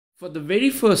For the very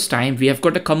first time, we have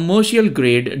got a commercial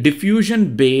grade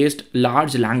diffusion based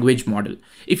large language model.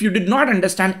 If you did not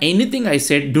understand anything I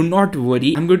said, do not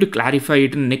worry. I'm going to clarify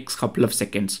it in the next couple of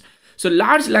seconds. So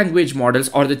large language models,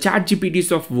 or the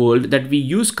ChatGPTs of world that we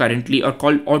use currently, are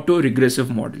called auto-regressive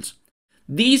models.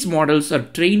 These models are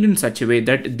trained in such a way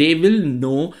that they will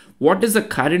know what is the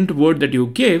current word that you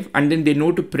give, and then they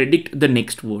know to predict the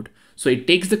next word. So it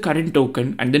takes the current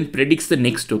token and then predicts the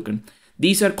next token.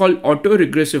 These are called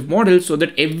auto-regressive models, so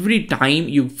that every time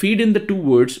you feed in the 2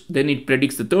 words, then it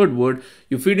predicts the 3rd word.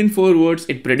 You feed in 4 words,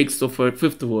 it predicts the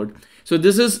 5th word. So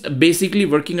this is basically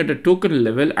working at a token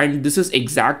level, and this is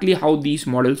exactly how these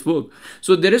models work.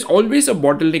 So there is always a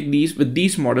bottleneck with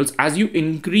these models. As you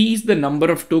increase the number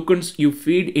of tokens you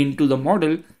feed into the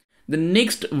model, the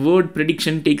next word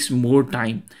prediction takes more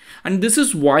time. And this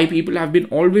is why people have been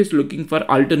always looking for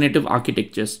alternative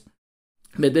architectures.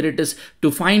 Whether it is to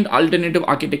find alternative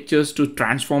architectures to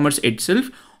transformers itself,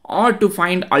 or to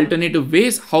find alternative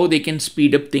ways how they can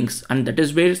speed up things. And that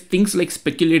is where things like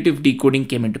speculative decoding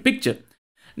came into picture.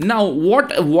 Now,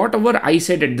 whatever I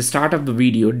said at the start of the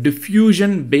video,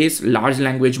 diffusion based large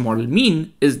language model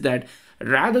is that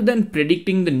rather than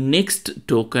predicting the next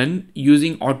token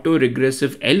using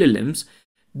auto-regressive LLMs,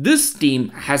 this team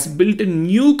has built a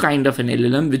new kind of an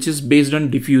LLM which is based on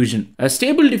diffusion. A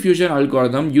stable diffusion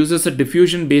algorithm uses a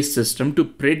diffusion-based system to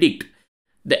predict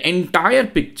the entire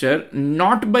picture,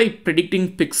 not by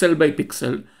predicting pixel by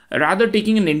pixel, rather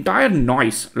taking an entire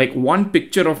noise, like one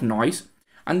picture of noise,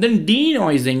 and then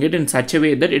denoising it in such a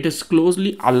way that it is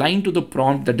closely aligned to the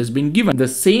prompt that has been given. The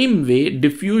same way,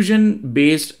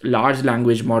 diffusion-based large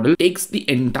language model takes the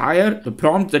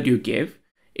prompt that you gave.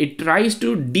 It tries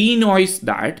to denoise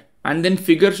that and then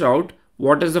figures out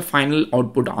what is the final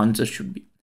output answer should be.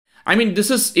 I mean,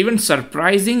 this is even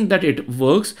surprising that it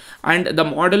works, and the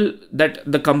model that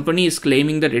the company is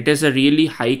claiming that it is a really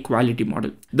high quality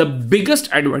model. The biggest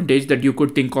advantage that you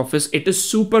could think of is it is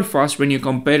super fast when you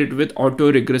compare it with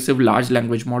auto-regressive large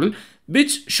language model,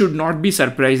 which should not be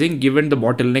surprising given the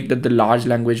bottleneck that the large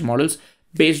language models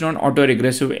based on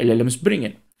auto-regressive LLMs bring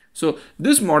in. So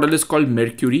this model is called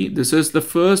Mercury. This is the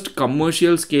first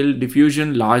commercial scale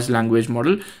diffusion large language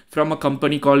model from a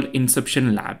company called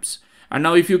Inception Labs. And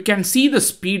now if you can see the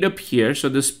speed up here, so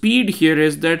the speed here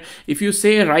is that if you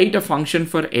say write a function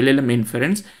for LLM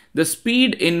inference, the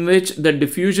speed in which the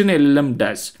diffusion LLM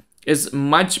does is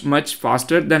much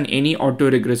faster than any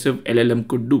auto-regressive LLM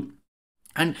could do.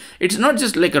 And it's not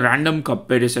just like a random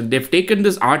comparison. They've taken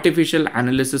this artificial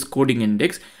analysis coding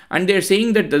index, and they're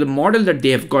saying that the model that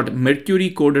they have got, Mercury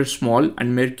Coder Small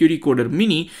and Mercury Coder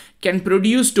Mini, can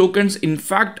produce tokens, in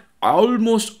fact,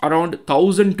 almost around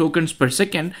 1000 tokens per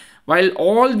second, while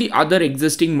all the other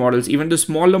existing models, even the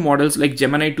smaller models like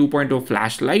Gemini 2.0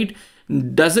 Flashlight,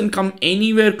 doesn't come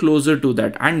anywhere closer to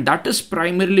that. And that is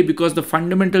primarily because the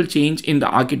fundamental change in the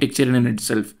architecture in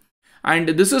itself. And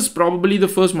this is probably the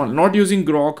first model, not using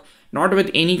Grok, not with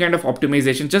any kind of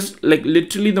optimization, just like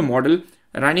literally the model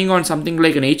running on something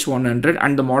like an H100,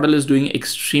 and the model is doing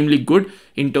extremely good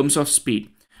in terms of speed.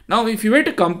 Now, if you were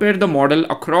to compare the model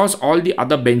across all the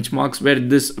other benchmarks where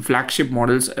this flagship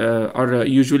models are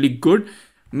usually good,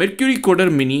 Mercury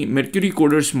Coder Mini, Mercury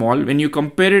Coder Small, when you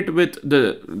compare it with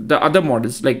the other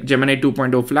models like Gemini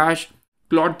 2.0 Flash,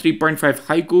 Claude 3.5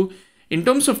 Haiku, in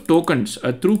terms of tokens,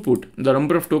 throughput, the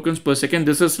number of tokens per second,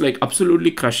 this is like absolutely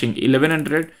crushing.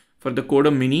 1100 for the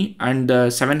Coder Mini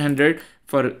and 700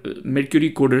 for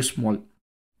Mercury Coder Small.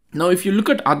 Now, if you look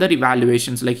at other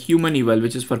evaluations like Human Eval,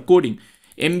 which is for coding,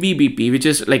 MBBP, which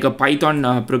is like a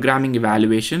Python programming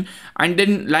evaluation, and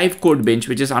then Live Code Bench,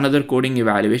 which is another coding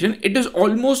evaluation, it is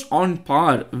almost on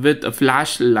par with a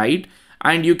Flashlight.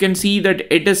 And you can see that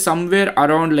it is somewhere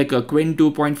around like a Qwen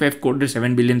 2.5 Coder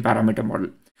 7 billion parameter model.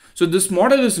 So this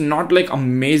model is not like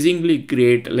amazingly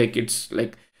great, like it's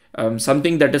like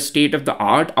something that is state of the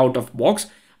art out of box.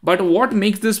 But what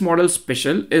makes this model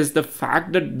special is the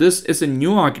fact that this is a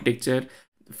new architecture,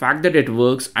 the fact that it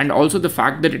works, and also the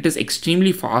fact that it is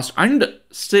extremely fast, and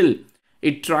still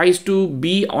it tries to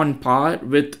be on par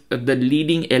with the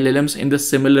leading LLMs in the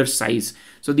similar size.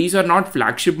 So these are not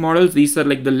flagship models. These are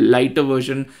like the lighter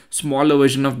version, smaller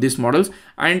version of these models,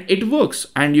 and it works.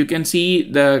 And you can see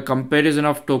the comparison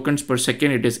of tokens per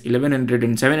second. It is 1100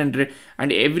 and 700,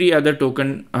 and every other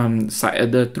token,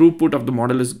 the throughput of the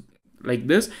model is like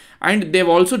this. And they've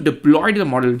also deployed the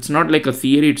model. It's not like a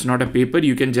theory. It's not a paper.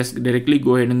 You can just directly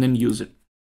go ahead and then use it.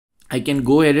 I can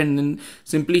go ahead and then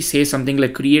simply say something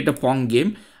like create a Pong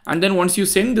game. And then once you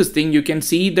send this thing, you can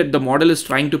see that the model is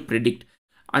trying to predict.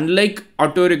 Unlike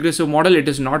auto-regressive model, it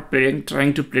is not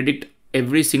trying to predict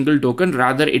every single token.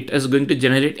 Rather, it is going to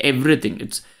generate everything.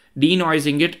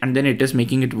 denoising it, and then it is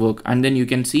making it work. And then you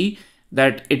can see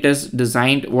that it is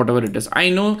designed whatever it is. I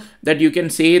know that you can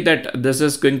say that this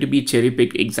is going to be cherry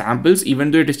picked examples.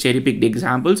 Even though it is cherry picked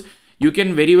examples, you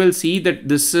can very well see that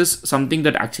this is something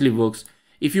that actually works.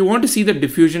 If you want to see the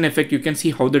diffusion effect, you can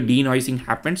see how the denoising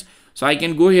happens. So I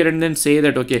can go here and then say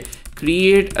that, okay,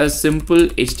 create a simple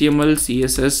HTML,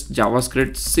 CSS,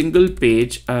 JavaScript single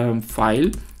page file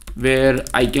where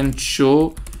I can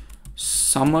show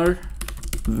summer,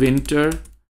 winter,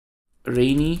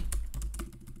 rainy,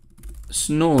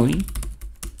 snowy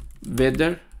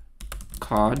weather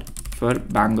card for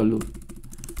Bangalore.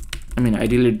 I mean,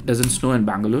 ideally it doesn't snow in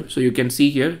Bangalore. So you can see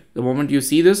here, the moment you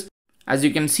see this, as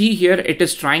you can see here, it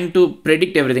is trying to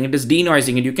predict everything. It is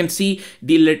denoising it. You can see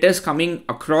the letters coming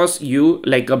across you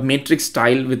like a matrix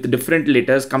style with the different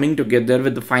letters coming together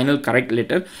with the final correct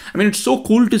letter. I mean, it's so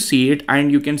cool to see it,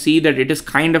 and you can see that it is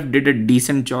kind of did a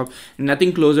decent job.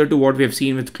 Nothing closer to what we have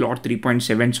seen with Claude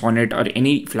 3.7, Sonnet, or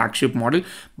any flagship model,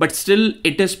 but still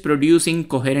it is producing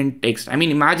coherent text. I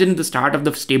mean, imagine the start of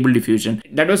the Stable Diffusion.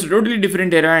 That was a totally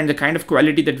different era, and the kind of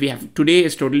quality that we have today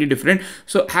is totally different.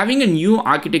 So having a new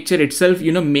architecture itself,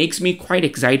 makes me quite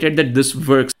excited that this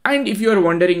works. And if you are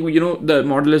wondering, the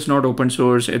model is not open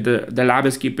source, the lab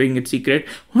is keeping it secret.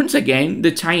 Once again,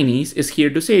 the Chinese is here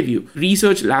to save you.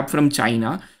 Research lab from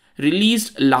China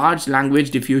released large language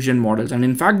diffusion models, and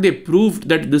in fact they proved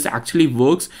that this actually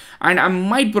works. And I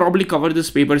might probably cover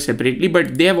this paper separately,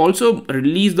 but they have also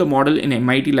released the model in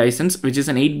MIT license, which is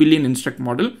an 8 billion instruct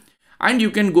model. And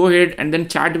you can go ahead and then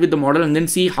chat with the model and then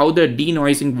see how the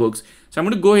denoising works. So I'm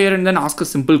going to go here and then ask a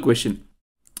simple question.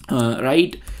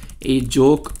 Write a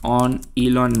joke on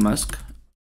Elon Musk.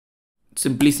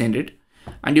 Simply send it.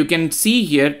 And you can see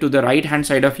here to the right hand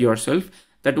side of yourself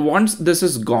that once this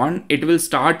is gone, it will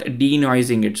start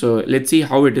denoising it. So let's see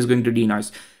how it is going to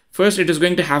denoise. First, it is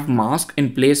going to have mask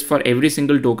in place for every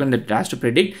single token that it has to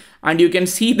predict. And you can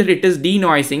see that it is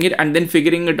denoising it and then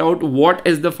figuring it out what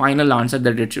is the final answer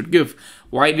that it should give.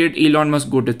 Why did Elon Musk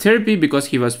go to therapy? Because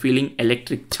he was feeling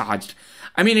electric charged.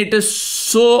 I mean, it is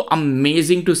so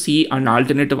amazing to see an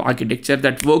alternative architecture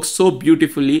that works so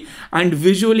beautifully, and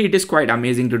visually it is quite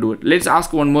amazing to do it. Let's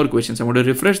ask one more question. So I'm going to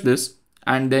refresh this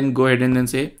and then go ahead and then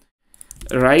say,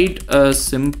 write a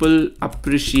simple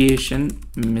appreciation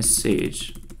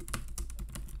message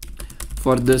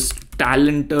for this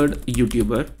talented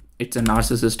YouTuber. It's a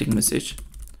narcissistic message.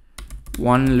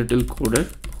 One little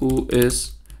coder who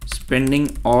is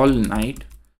spending all night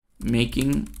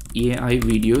making AI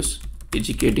videos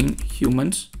educating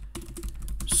humans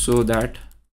so that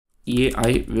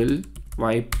AI will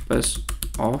wipe us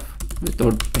off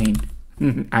without pain.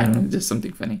 I don't know, just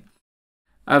something funny.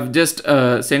 I've just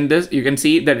sent this. You can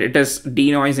see that it is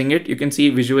denoising it. You can see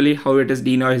visually how it is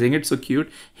denoising it. So cute.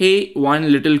 Hey,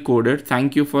 one little coder,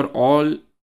 thank you for all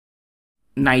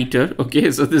nighter.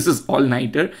 Okay, so this is all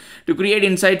nighter to create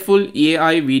insightful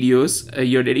AI videos.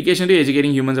 Your dedication to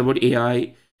educating humans about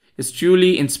AI is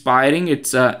truly inspiring.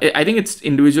 It's I think it's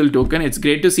individual token. It's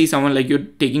great to see someone like you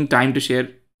taking time to share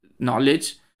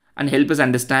knowledge and help us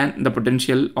understand the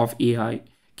potential of AI.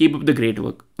 Keep up the great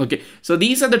work. Okay, so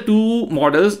these are the two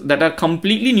models that are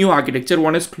completely new architecture.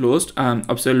 One is closed.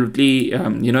 Absolutely,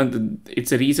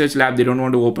 it's a research lab. They don't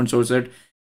want to open source it.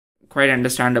 Quite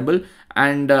understandable.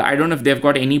 And I don't know if they've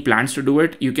got any plans to do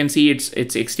it. You can see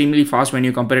it's extremely fast when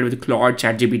you compare it with Claude,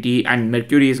 ChatGPT, and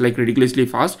Mercury is like ridiculously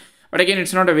fast. But again,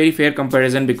 it's not a very fair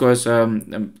comparison because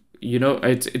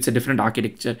it's a different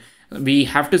architecture. We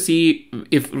have to see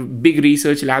if big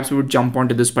research labs would jump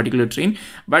onto this particular train,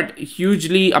 but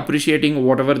hugely appreciating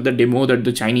whatever the demo that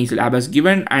the Chinese lab has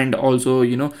given. And also,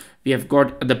 we have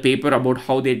got the paper about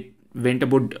how they went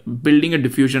about building a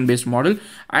diffusion based model.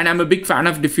 And I'm a big fan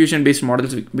of diffusion based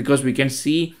models because we can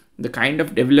see the kind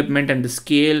of development and the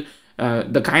scale,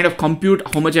 the kind of compute,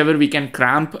 how much ever we can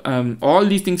cramp, all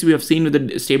these things we have seen with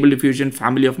the Stable Diffusion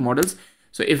family of models.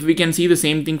 So if we can see the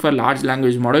same thing for large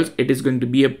language models, it is going to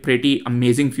be a pretty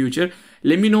amazing future.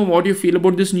 Let me know what you feel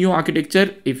about this new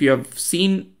architecture. If you have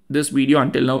seen this video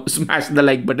until now, smash the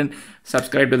like button,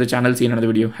 subscribe to the channel, see another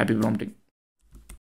video. Happy prompting.